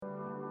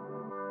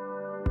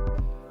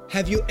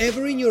Have you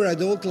ever in your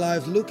adult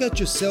life looked at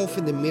yourself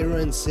in the mirror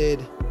and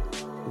said,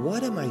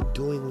 "What am I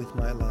doing with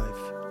my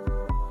life?"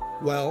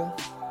 Well,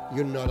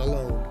 you're not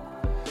alone.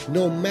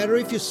 No matter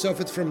if you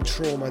suffered from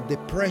trauma,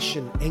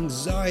 depression,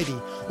 anxiety,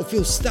 or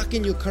feel stuck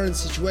in your current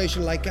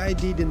situation like I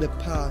did in the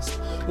past,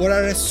 or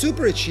are a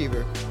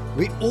superachiever,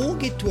 we all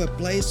get to a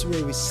place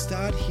where we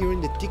start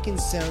hearing the ticking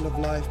sound of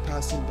life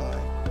passing by,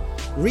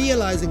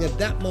 realizing at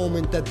that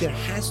moment that there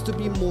has to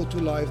be more to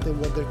life than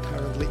what there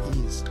currently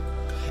is.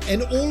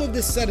 And all of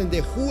a sudden,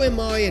 the who am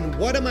I and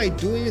what am I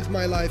doing with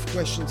my life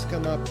questions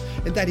come up,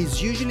 and that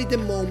is usually the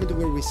moment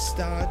where we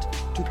start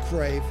to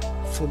crave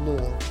for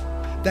more.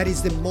 That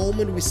is the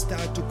moment we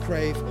start to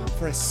crave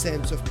for a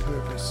sense of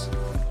purpose.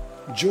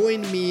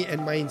 Join me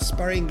and my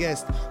inspiring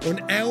guest on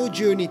our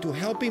journey to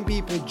helping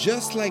people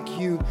just like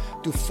you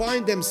to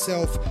find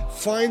themselves,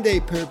 find their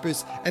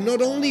purpose, and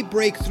not only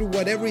break through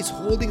whatever is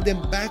holding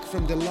them back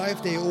from the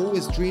life they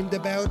always dreamed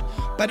about,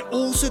 but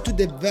also to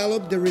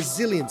develop the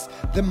resilience,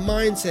 the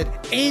mindset,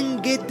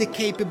 and get the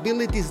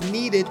capabilities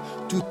needed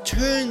to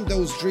turn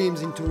those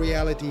dreams into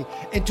reality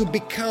and to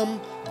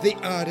become the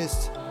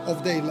artists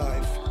of their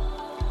life.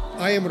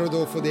 I am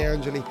Rodolfo De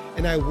Angeli,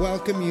 and I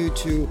welcome you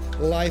to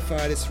Life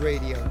Artists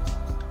Radio.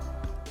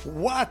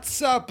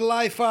 What's up,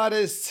 Life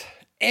Artists?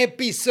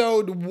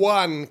 Episode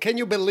 1. Can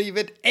you believe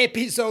it?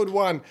 Episode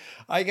 1.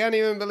 I can't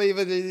even believe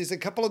it. It is a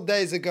couple of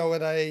days ago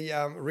that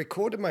I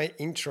recorded my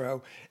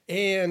intro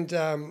and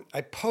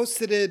I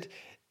posted it.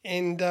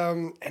 And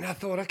I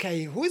thought,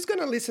 okay, who is going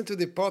to listen to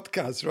the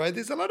podcast, right?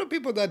 There's a lot of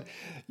people that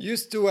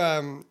used to,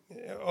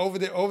 over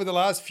the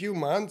last few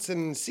months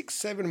and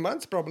 6-7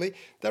 months probably,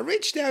 that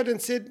reached out and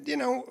said,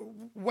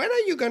 when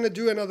are you going to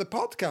do another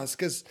podcast?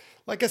 Because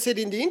like I said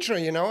in the intro,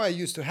 I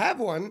used to have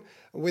one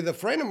with a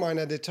friend of mine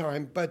at the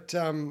time, but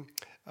I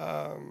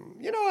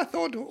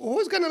thought,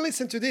 who's going to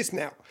listen to this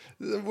now?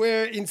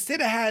 Where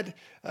instead I had,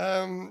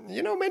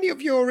 many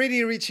of you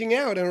already reaching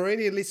out and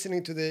already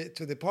listening to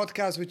the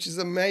podcast, which is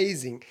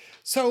amazing.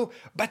 So,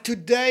 but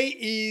today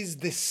is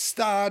the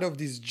start of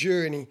this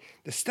journey,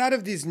 the start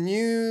of this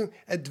new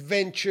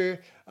adventure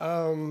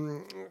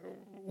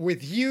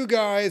with you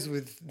guys,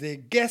 with the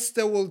guests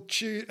that will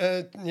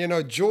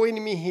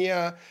join me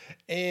here,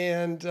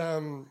 and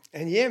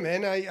yeah,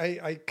 man,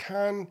 I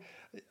can't.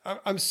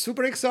 I'm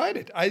super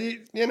excited.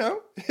 You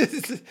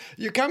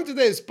come to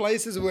those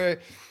places where,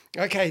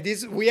 okay,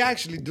 we're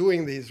actually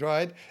doing this,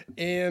 right?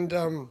 And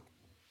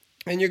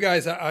you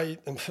guys,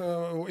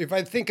 if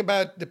I think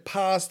about the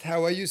past,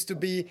 how I used to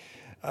be,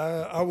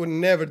 I would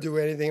never do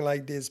anything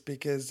like this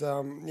because,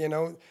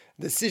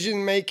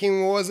 decision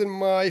making wasn't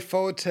my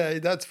forte,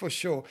 that's for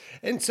sure.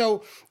 And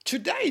so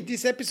today,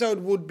 this episode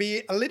would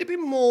be a little bit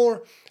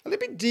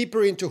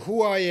deeper into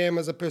who I am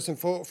as a person.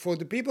 For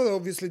the people that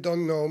obviously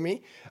don't know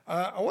me,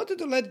 I wanted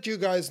to let you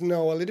guys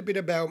know a little bit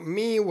about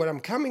me, where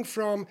I'm coming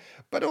from,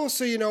 but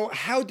also,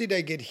 how did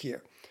I get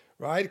here?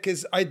 Right,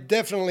 because I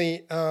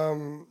definitely,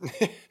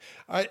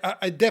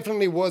 I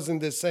definitely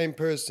wasn't the same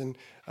person.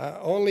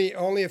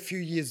 Only a few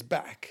years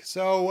back.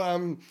 So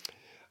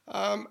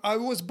I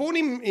was born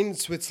in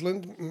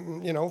Switzerland.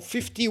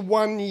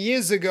 51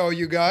 years ago.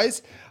 You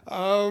guys,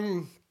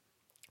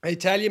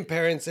 Italian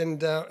parents,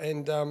 and my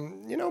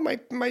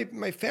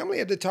family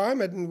at the time.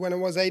 And when I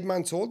was 8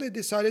 months old, they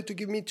decided to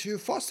give me to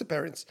foster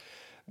parents.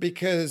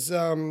 Because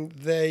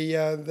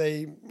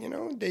they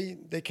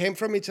came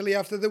from Italy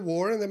after the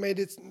war, and they made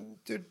it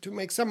to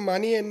make some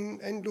money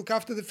and look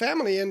after the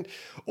family. And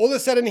all of a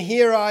sudden,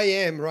 here I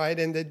am, right?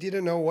 And they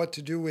didn't know what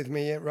to do with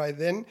me right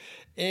then.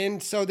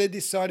 And so they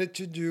decided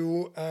to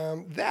do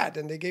that,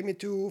 and they gave me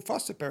to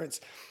foster parents.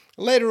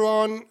 Later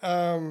on,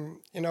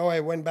 I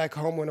went back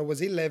home when I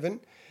was 11,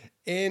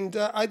 and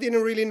I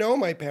didn't really know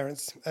my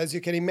parents, as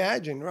you can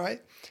imagine,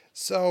 right?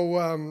 So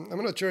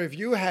I'm not sure if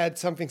you had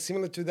something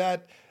similar to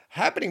that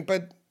happening,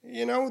 but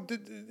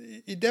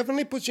it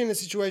definitely puts you in a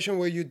situation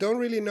where you don't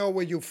really know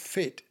where you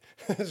fit.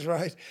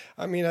 Right?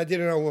 I mean, I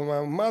didn't know where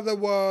my mother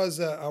was.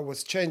 I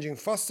was changing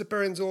foster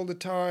parents all the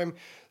time,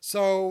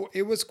 so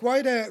it was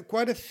quite a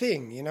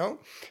thing,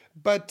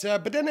 But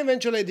then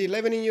eventually, at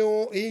 11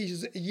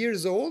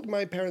 years old,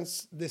 my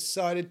parents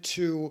decided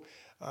to,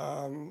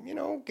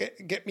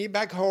 get me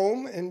back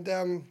home, and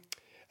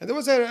there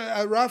was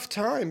a rough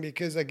time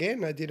because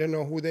again, I didn't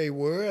know who they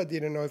were. I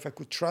didn't know if I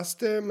could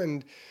trust them,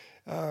 and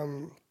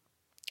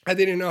I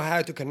didn't know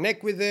how to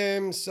connect with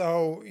them.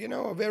 So,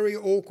 a very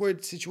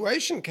awkward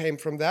situation came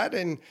from that,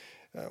 and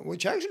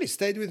which actually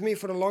stayed with me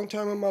for a long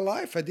time in my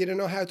life. I didn't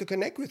know how to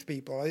connect with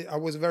people. I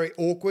was very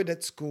awkward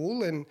at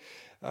school, and,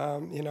 I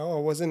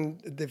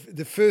wasn't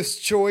the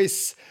first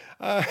choice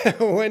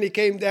when it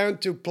came down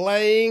to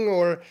playing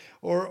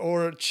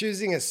or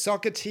choosing a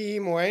soccer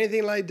team or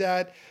anything like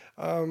that.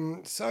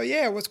 So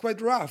yeah, it was quite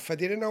rough. I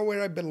didn't know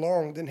where I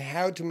belonged and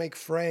how to make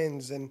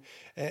friends and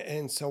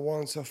so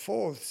on and so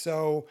forth.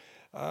 So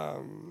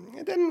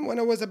and then when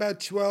I was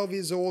about 12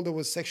 years old, I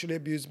was sexually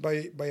abused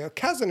by a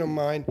cousin of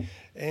mine.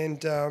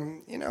 And,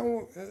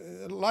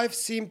 life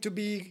seemed to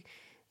be,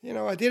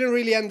 I didn't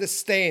really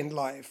understand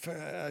life,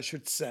 I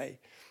should say.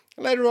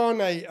 Later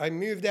on, I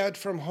moved out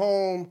from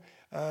home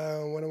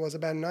when I was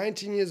about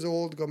 19 years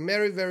old, got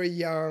married very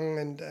young,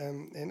 and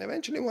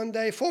eventually one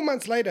day, 4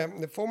 months later,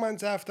 4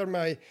 months after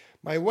my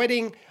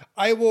wedding,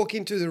 I walk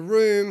into the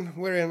room,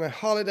 we're on a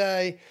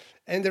holiday,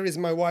 and there is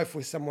my wife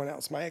with someone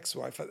else, my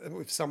ex-wife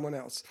with someone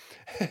else,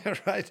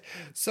 right?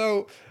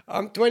 So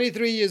I'm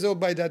 23 years old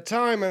by that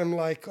time, and I'm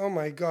like, oh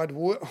my God,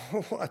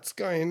 what's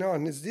going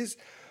on? Is this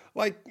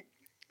like,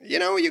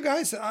 you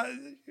guys,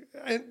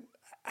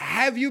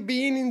 have you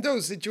been in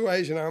those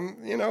situations?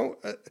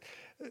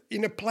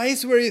 In a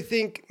place where you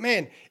think,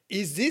 man,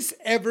 is this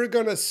ever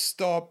gonna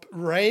stop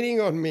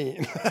raining on me?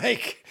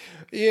 Like,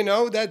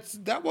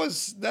 that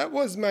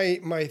was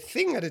my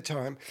thing at the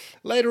time.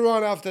 Later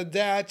on, after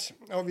that,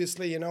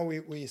 obviously,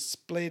 we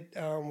split,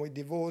 we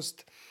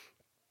divorced,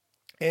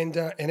 and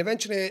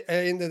eventually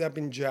I ended up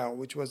in jail,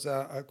 which was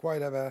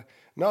quite of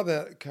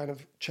another kind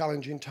of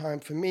challenging time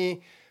for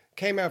me.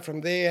 Came out from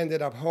there,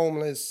 ended up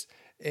homeless,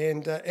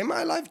 and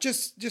my life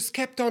just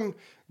kept on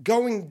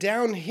going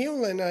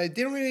downhill, and I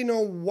didn't really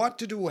know what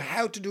to do,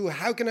 how to do,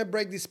 how can I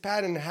break this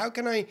pattern, how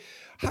can I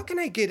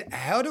get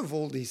out of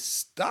all this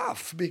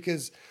stuff,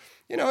 because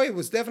it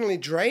was definitely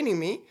draining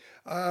me,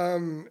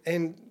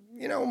 and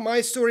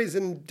my story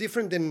isn't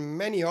different than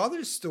many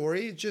other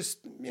stories. It's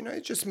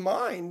just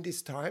mine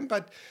this time.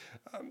 But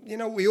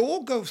we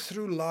all go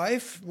through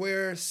life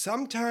where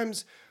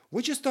sometimes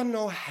we just don't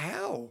know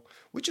how.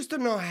 We just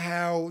don't know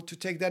how to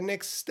take that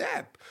next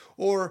step,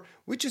 or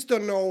we just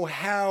don't know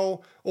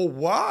how or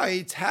why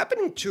it's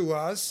happening to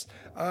us,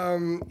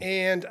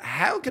 and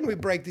how can we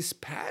break this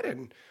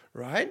pattern,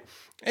 right?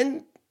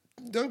 And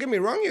don't get me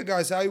wrong, you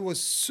guys, I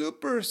was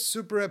super,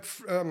 super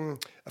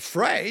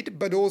afraid,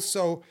 but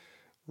also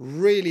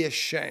really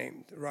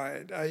ashamed,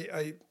 right?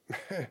 I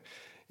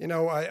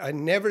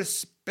never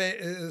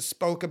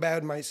spoke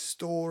about my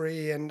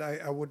story, and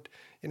I would,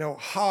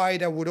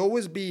 hide. I would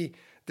always be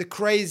the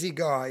crazy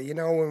guy,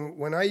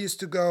 when I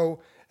used to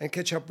go and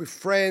catch up with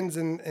friends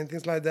and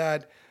things like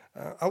that.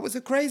 I was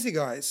a crazy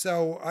guy.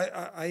 So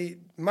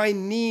my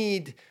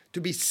need to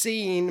be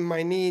seen,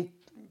 my need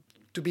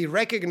to be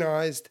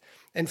recognized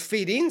and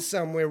fit in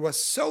somewhere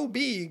was so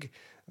big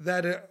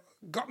that it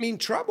got me in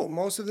trouble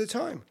most of the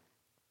time.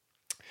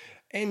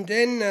 And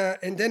then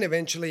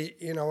eventually,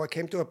 I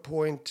came to a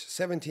point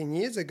 17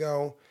 years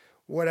ago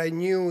where I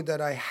knew that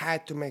I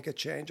had to make a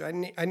change. I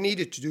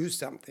needed to do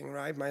something,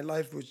 right? My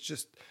life was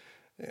just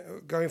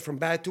going from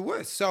bad to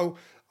worse. So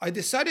I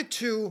decided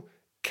to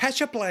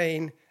catch a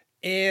plane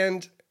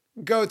and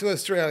go to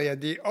Australia,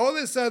 the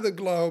other side of the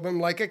globe.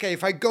 I'm like, okay,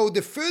 if I go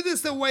the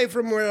furthest away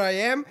from where I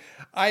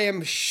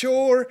am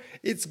sure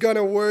it's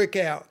gonna work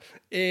out,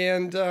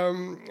 and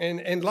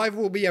life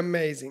will be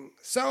amazing.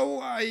 So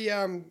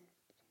I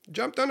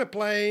jumped on a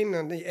plane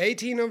on the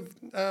 18th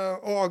of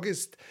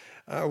August,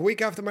 a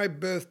week after my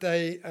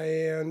birthday,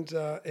 and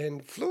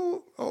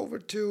flew over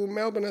to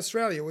Melbourne,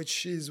 Australia,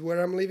 which is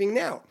where I'm living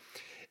now.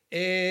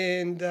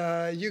 And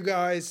you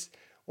guys,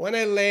 when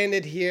I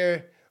landed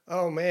here,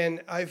 oh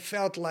man, I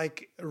felt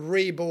like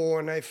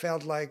reborn. I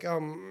felt like, oh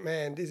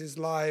man, this is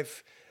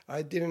life.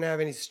 I didn't have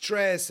any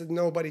stress.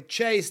 Nobody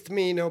chased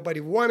me.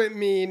 Nobody wanted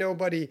me.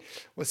 Nobody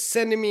was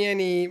sending me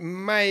any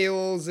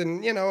mails.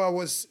 And I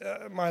was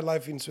my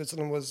life in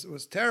Switzerland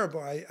was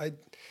terrible. I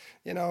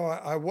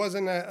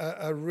wasn't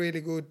a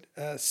really good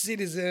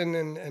citizen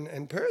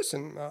and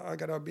person. I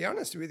gotta be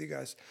honest with you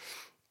guys.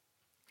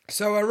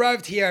 So I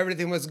arrived here,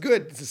 everything was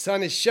good. The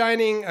sun is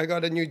shining. I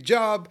got a new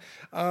job,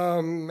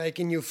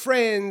 making new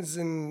friends,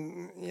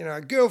 and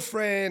a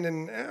girlfriend,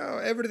 and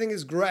everything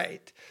is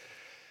great.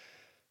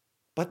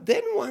 But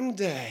then one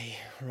day,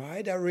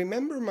 right, I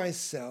remember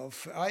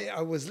myself.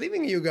 I was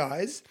leaving you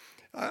guys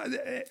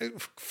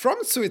from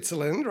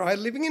Switzerland, right,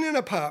 living in an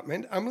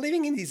apartment. I'm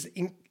living in this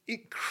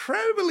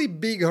incredibly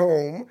big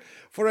home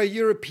for a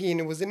European.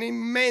 It was an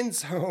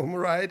immense home,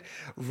 right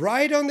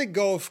on the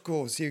golf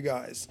course, you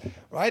guys,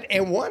 right.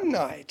 And one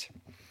night,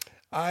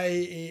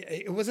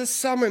 it was a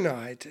summer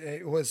night.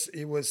 It was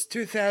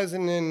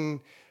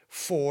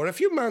 2004, a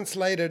few months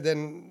later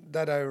than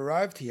that I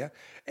arrived here.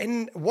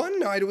 And one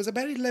night, it was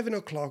about 11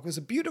 o'clock. It was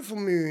a beautiful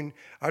moon.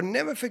 I'll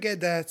never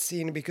forget that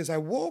scene, because I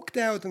walked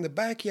out in the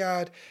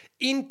backyard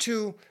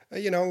into,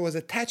 it was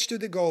attached to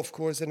the golf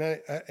course, and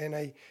it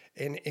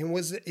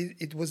was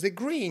the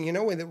green,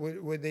 where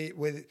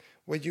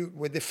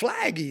the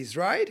flag is,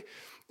 right?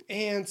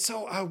 And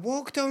so I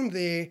walked on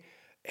there,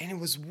 and it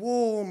was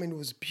warm, and it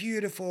was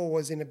beautiful. I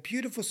was in a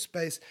beautiful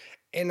space,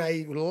 and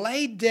I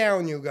laid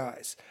down, you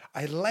guys.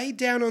 I laid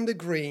down on the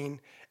green,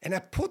 and I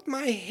put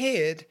my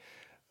head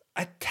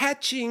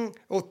attaching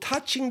or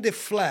touching the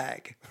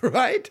flag,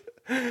 right?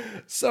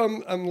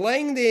 So I'm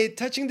laying there,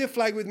 touching the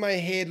flag with my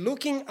head,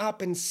 looking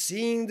up and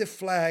seeing the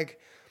flag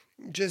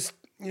just,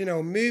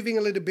 moving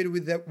a little bit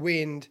with that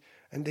wind.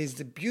 And there's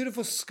the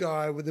beautiful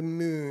sky with the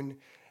moon.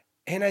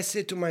 And I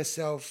said to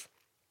myself,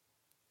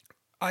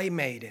 I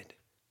made it.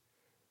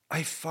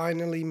 I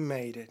finally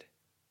made it.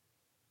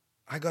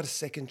 I got a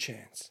second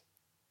chance,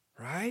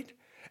 right?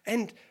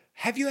 And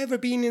have you ever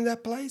been in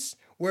that place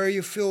where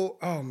you feel,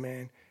 oh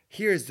man,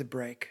 here's the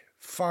break.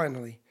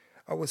 Finally.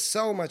 I was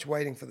so much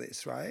waiting for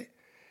this, right?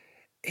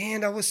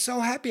 And I was so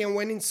happy and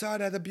went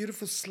inside, had a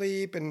beautiful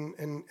sleep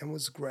and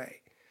was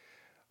great.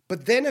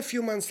 But then a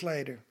few months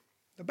later,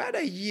 about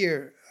a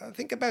year, I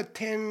think about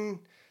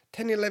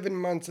 11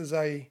 months as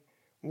I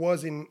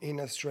was in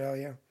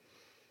Australia,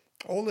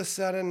 all of a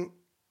sudden,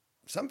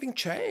 something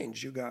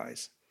changed, you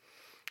guys.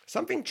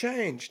 Something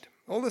changed.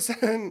 All of a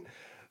sudden,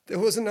 there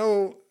was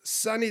no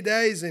sunny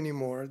days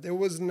anymore. There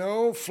was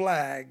no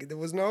flag. There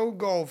was no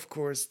golf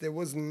course. There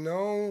was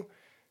no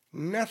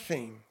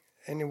nothing.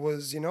 And it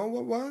was, you know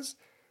what was?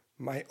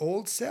 My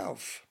old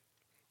self.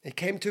 He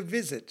came to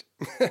visit.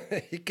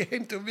 He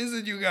came to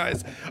visit you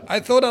guys. I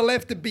thought I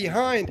left it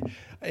behind.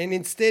 And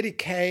instead he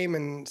came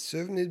and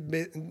served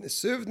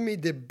me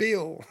the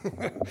bill.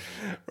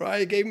 Right?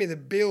 He gave me the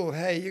bill.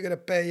 Hey, you got to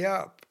pay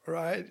up.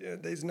 Right?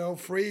 There's no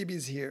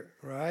freebies here.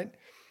 Right?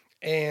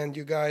 And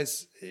you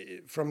guys,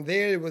 from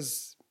there it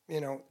was,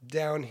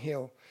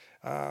 downhill.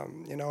 I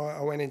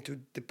went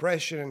into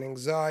depression and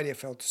anxiety. I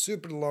felt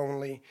super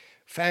lonely.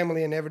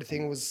 Family and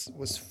everything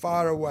was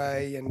far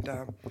away. And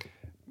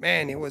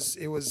man, it was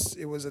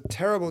a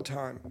terrible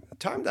time. A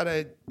time that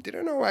I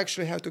didn't know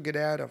actually how to get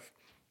out of.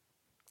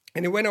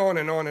 And it went on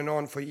and on and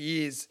on for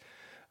years.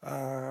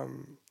 My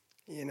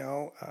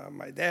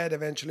dad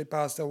eventually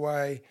passed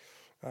away.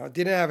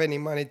 Didn't have any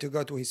money to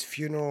go to his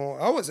funeral.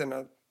 I was in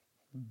a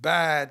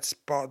bad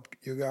spot,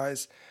 you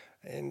guys.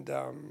 And,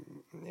 I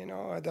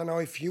don't know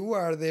if you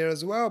are there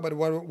as well, but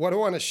what I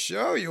want to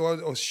show you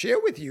or share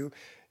with you,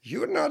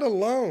 you're not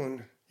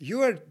alone.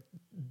 You are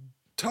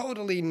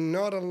totally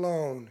not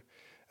alone.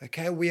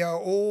 Okay, we are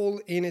all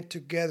in it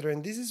together.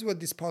 And this is what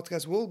this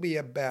podcast will be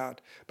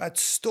about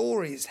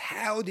stories.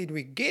 How did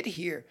we get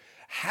here?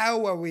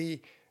 How are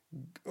we,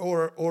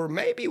 or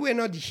maybe we're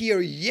not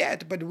here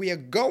yet, but we are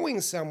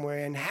going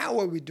somewhere. And how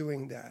are we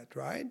doing that,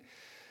 right?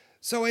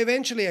 So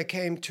eventually I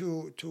came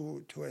to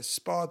a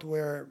spot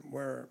where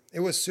it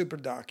was super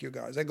dark, you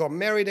guys. I got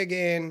married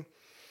again,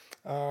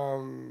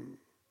 and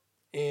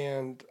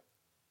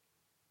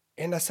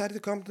I started to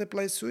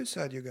contemplate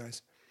suicide, you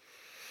guys.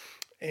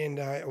 And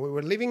we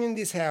were living in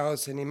this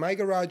house, and in my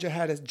garage I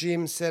had a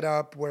gym set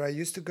up where I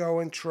used to go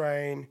and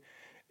train.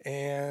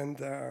 And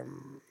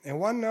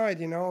one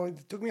night,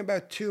 it took me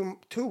about two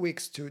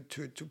weeks to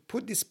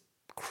put this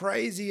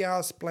crazy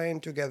ass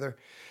plan together.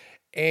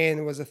 And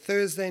it was a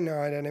Thursday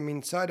night, and I'm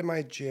inside of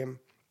my gym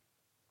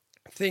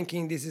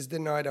thinking this is the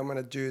night I'm going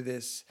to do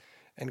this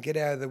and get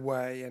out of the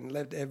way and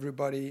let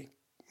everybody,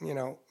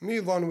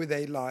 move on with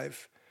their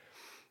life.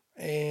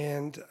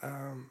 And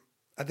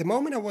at the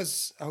moment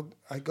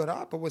I got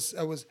up, I was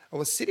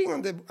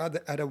sitting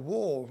at a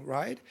wall,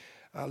 right,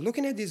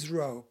 looking at this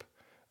rope,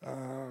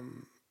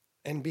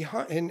 and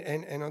behind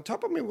and on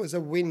top of me was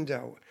a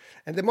window.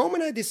 And the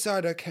moment I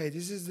decided, okay,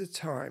 this is the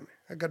time,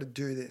 I got to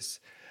do this.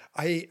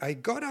 I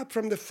got up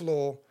from the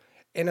floor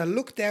and I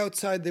looked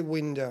outside the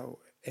window.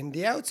 And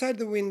the outside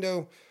the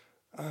window,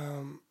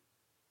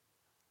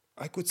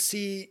 I could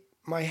see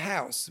my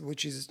house,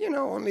 which is,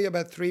 only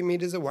about 3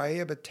 meters away,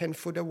 about 10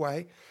 foot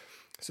away.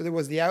 So there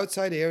was the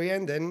outside area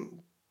and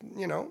then,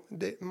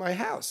 my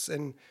house.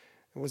 And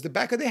it was the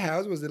back of the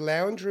house, was the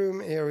lounge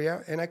room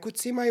area. And I could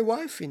see my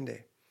wife in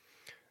there.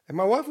 And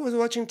my wife was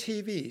watching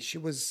TV. She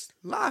was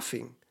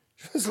laughing.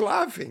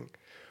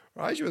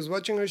 Right? She was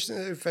watching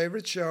her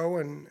favorite show,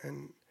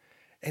 and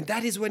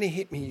that is when it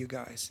hit me, you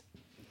guys.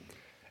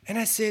 And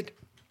I said,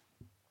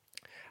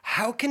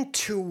 how can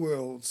two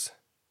worlds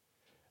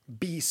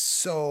be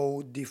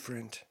so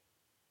different?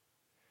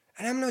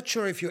 And I'm not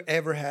sure if you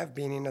ever have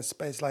been in a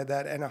space like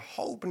that, and I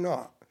hope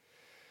not.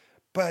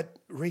 But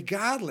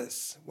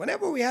regardless,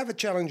 whenever we have a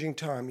challenging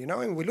time,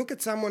 and we look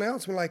at someone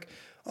else, we're like,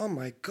 oh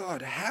my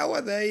God, how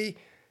are they,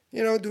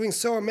 doing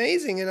so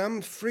amazing, and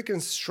I'm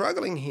freaking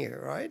struggling here,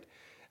 right?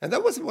 And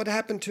that was what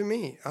happened to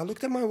me. I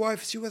looked at my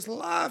wife. She was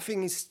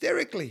laughing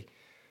hysterically.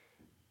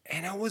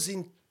 And I was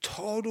in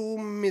total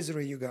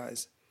misery, you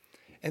guys.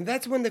 And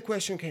that's when the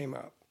question came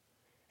up.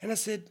 And I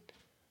said,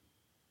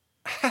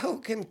 how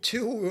can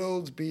two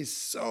worlds be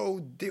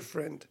so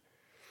different?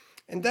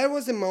 And that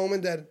was the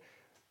moment that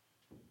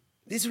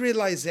this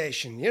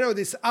realization,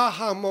 this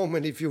aha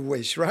moment, if you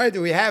wish, right?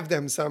 We have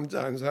them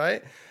sometimes,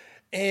 right?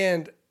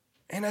 And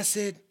I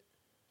said,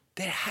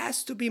 there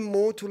has to be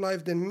more to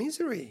life than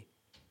misery.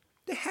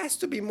 There has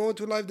to be more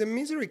to life than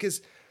misery,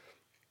 because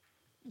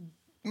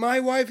my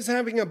wife is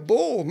having a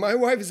ball. My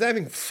wife is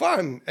having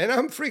fun. And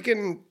I'm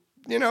freaking,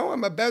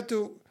 I'm about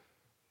to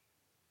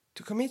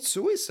commit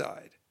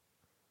suicide,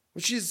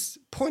 which is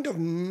point of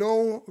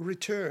no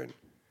return,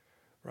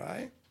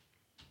 right?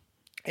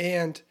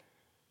 And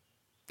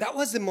that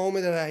was the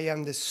moment that I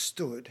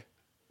understood,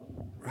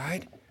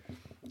 right?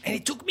 And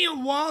it took me a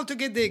while to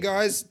get there,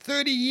 guys,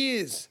 30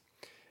 years.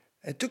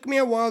 It took me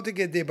a while to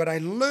get there, but I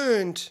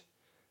learned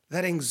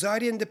that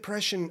anxiety and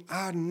depression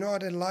are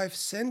not a life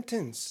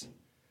sentence.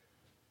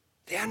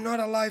 They are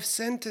not a life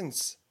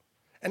sentence.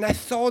 And I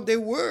thought they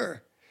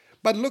were.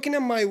 But looking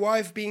at my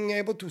wife being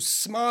able to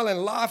smile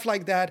and laugh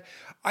like that,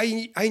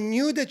 I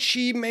knew that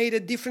she made a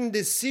different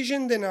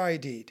decision than I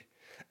did.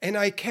 And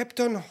I kept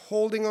on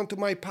holding on to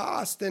my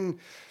past and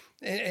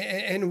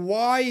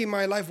why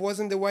my life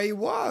wasn't the way it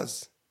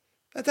was.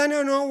 But I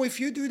don't know if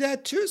you do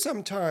that too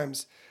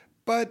sometimes.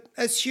 But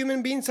as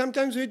human beings,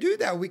 sometimes we do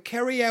that. We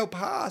carry our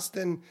past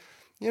and,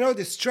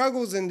 the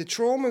struggles and the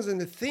traumas and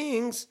the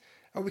things,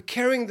 are we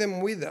carrying them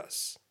with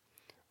us,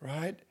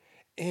 right?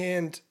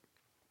 And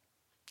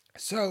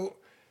so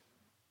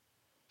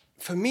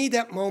for me,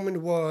 that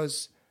moment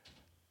was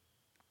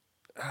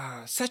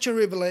such a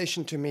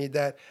revelation to me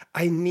that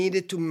I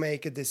needed to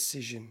make a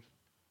decision,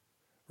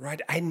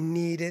 right? I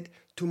needed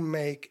to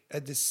make a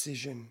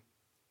decision.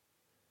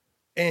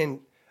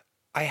 And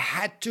I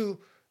had to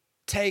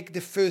take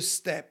the first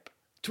step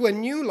to a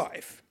new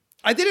life.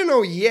 I didn't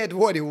know yet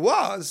what it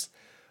was,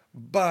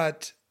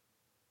 but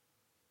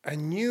a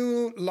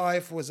new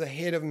life was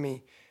ahead of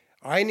me.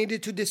 I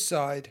needed to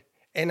decide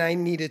and I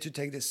needed to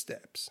take the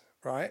steps,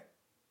 right?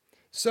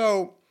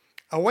 So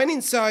I went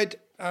inside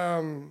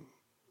to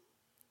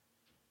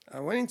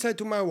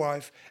my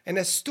wife and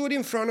I stood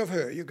in front of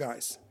her, you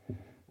guys.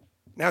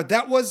 Now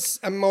that was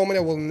a moment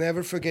I will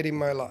never forget in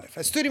my life.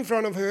 I stood in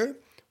front of her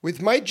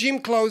with my gym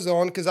clothes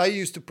on because I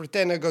used to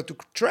pretend I go to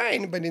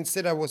train, but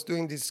instead I was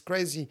doing this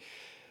crazy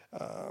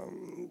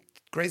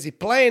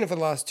plan for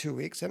the last 2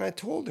 weeks. And I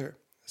told her,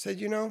 I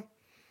said,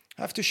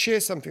 I have to share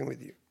something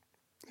with you.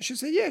 And she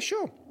said, yeah,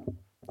 sure.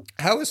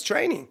 How was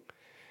training?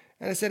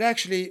 And I said,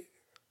 actually,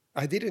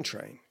 I didn't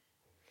train.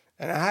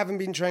 And I haven't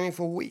been training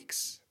for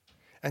weeks.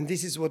 And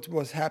this is what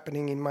was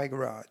happening in my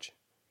garage.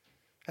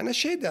 And I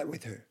shared that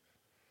with her.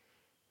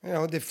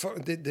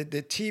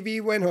 The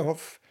TV went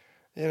off,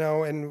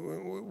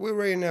 and we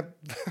were in a,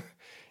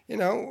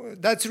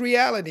 that's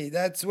reality.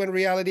 That's when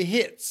reality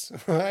hits,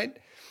 right?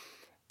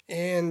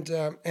 And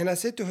I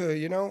said to her,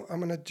 I'm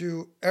going to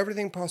do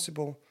everything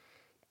possible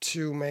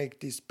to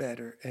make this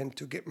better and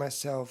to get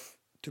myself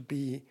to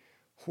be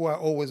who I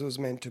always was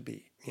meant to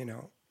be,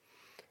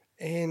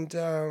 And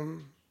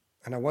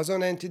I was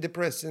on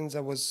antidepressants.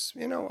 I was,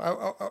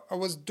 I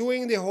was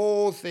doing the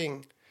whole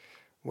thing,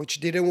 which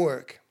didn't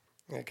work.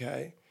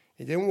 Okay,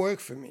 it didn't work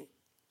for me.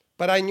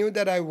 But I knew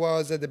that I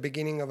was at the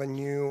beginning of a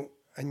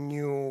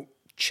new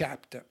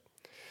chapter.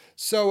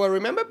 So I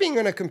remember being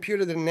on a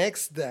computer the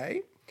next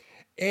day,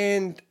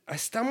 and I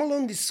stumbled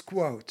on this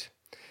quote,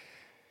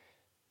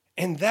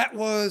 and that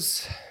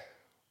was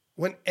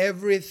when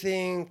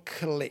everything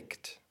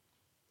clicked,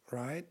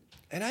 right?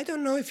 And I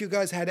don't know if you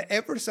guys had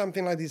ever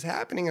something like this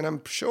happening, and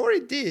I'm sure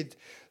it did.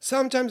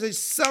 Sometimes there's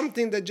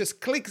something that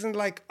just clicks and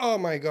like, oh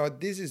my God,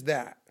 this is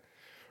that,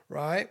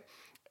 right?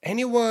 And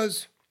it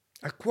was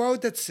a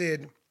quote that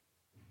said,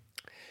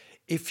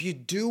 if you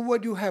do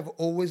what you have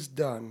always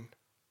done,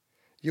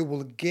 you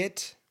will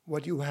get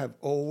what you have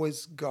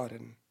always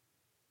gotten.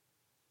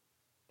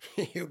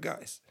 You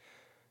guys.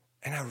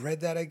 And I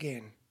read that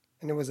again.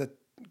 And it was a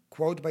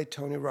quote by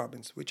Tony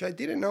Robbins, which I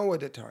didn't know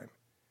at the time.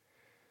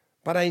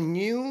 But I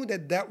knew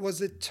that that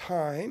was a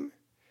time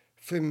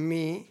for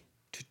me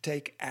to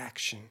take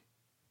action.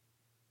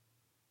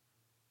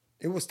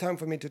 It was time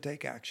for me to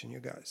take action, you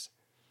guys.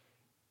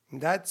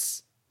 And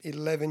that's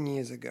 11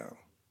 years ago.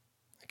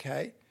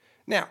 Okay?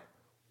 Now,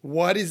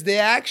 what is the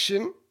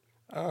action?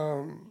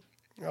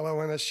 Well, I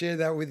want to share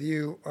that with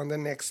you on the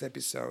next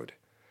episode.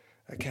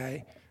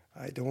 Okay?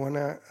 I don't want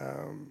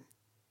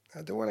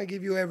to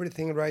give you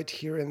everything right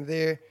here and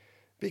there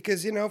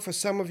because, for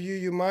some of you,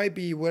 you might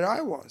be where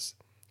I was.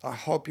 I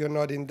hope you're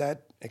not in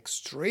that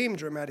extreme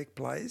dramatic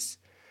place,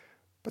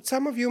 but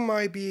some of you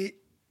might be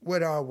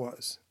where I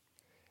was.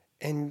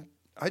 And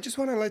I just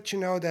want to let you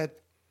know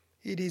that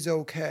it is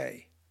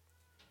okay.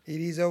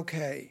 It is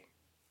okay.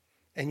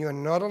 And you're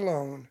not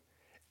alone.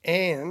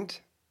 And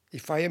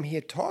if I am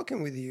here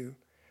talking with you,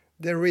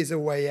 there is a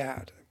way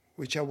out,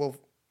 which I will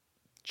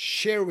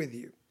share with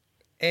you.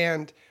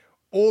 And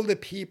all the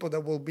people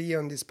that will be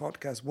on this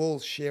podcast will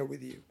share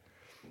with you.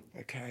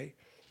 Okay?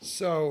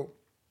 So,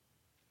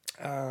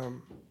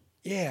 I'm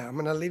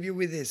going to leave you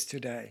with this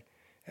today.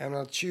 And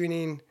I'll tune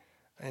in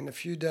a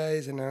few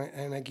days and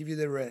I give you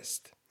the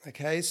rest.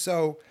 Okay?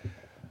 So,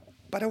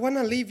 but I want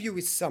to leave you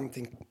with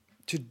something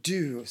to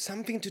do,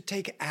 something to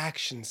take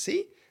action.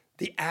 See?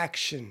 The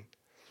action.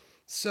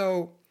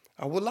 So,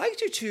 I would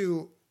like you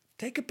to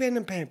take a pen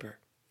and paper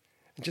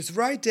and just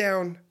write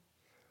down,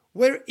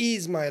 where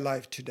is my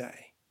life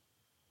today?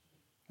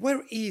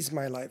 Where is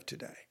my life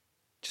today?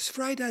 Just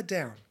write that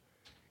down.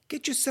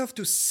 Get yourself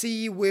to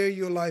see where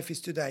your life is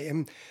today.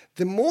 And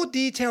the more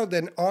detailed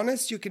and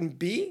honest you can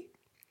be,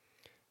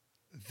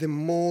 the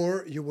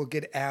more you will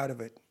get out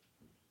of it.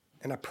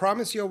 And I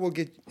promise you I will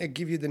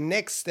give you the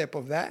next step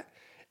of that,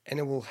 and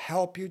it will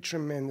help you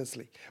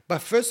tremendously.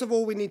 But first of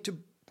all, we need to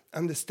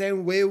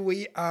understand where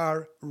we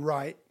are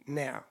right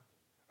now.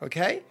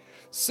 Okay?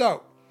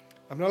 So,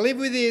 I'm going to leave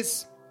with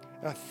this.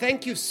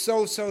 Thank you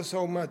so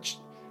much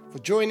for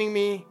joining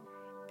me.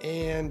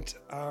 And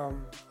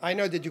I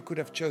know that you could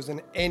have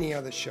chosen any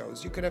other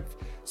shows. You could have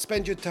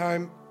spent your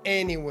time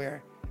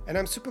anywhere. And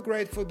I'm super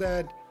grateful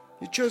that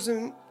you've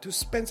chosen to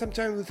spend some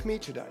time with me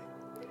today.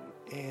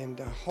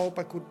 and I hope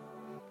I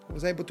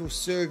was able to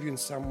serve you in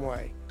some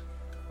way.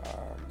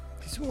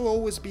 This will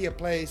always be a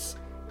place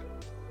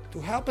to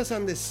help us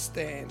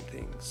understand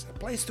things, a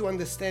place to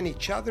understand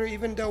each other,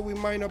 even though we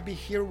might not be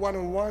here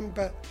one-on-one,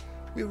 but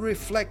we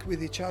reflect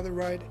with each other,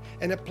 right?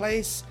 And a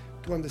place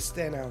to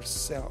understand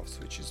ourselves,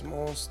 which is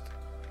most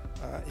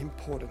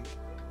important,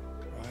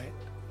 right?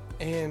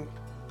 And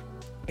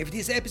if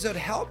this episode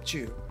helped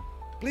you,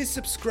 please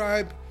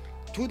subscribe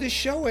to the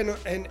show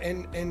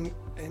and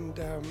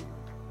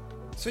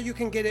so you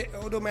can get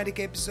automatic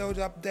episode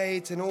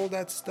updates and all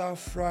that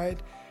stuff, right?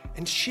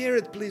 And share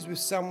it, please, with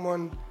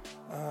someone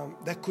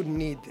that could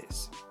need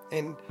this.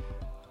 And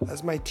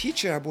as my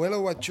teacher,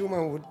 Abuelo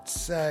Wachuma, would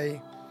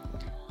say,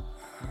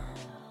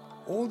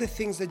 all the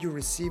things that you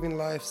receive in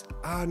life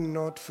are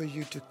not for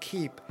you to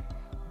keep,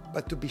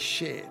 but to be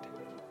shared.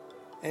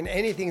 And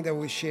anything that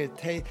we share,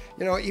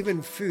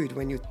 even food,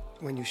 when you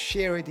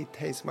share it, it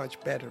tastes much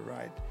better,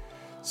 right?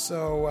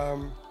 So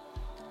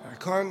I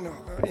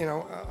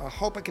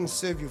hope I can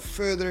serve you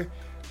further.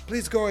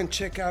 Please go and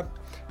check out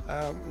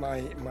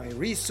my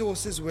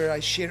resources, where I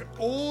share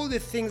all the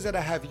things that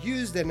I have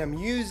used and I'm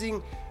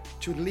using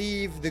to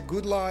live the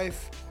good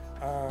life,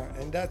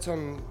 and that's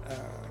on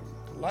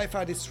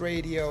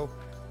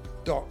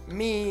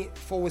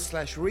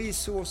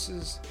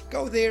lifeartistradio.me/resources.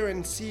 Go there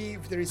and see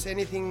if there is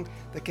anything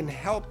that can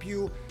help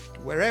you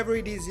wherever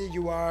it is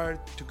you are,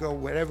 to go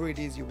wherever it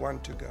is you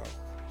want to go.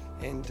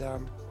 And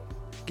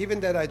given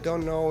that I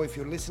don't know if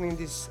you're listening to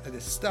this at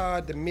the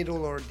start, the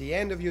middle, or the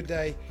end of your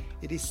day,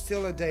 it is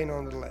still a day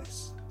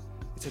nonetheless.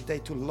 It's a day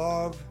to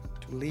love,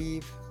 to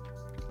live,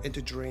 and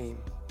to dream.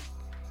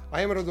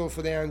 I am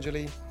Rodolfo De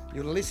Angeli.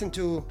 You listen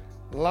to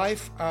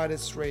Life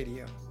Artists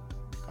Radio.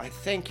 I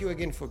thank you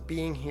again for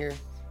being here.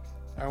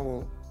 I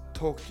will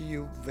talk to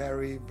you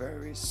very,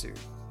 very soon.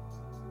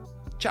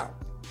 Ciao.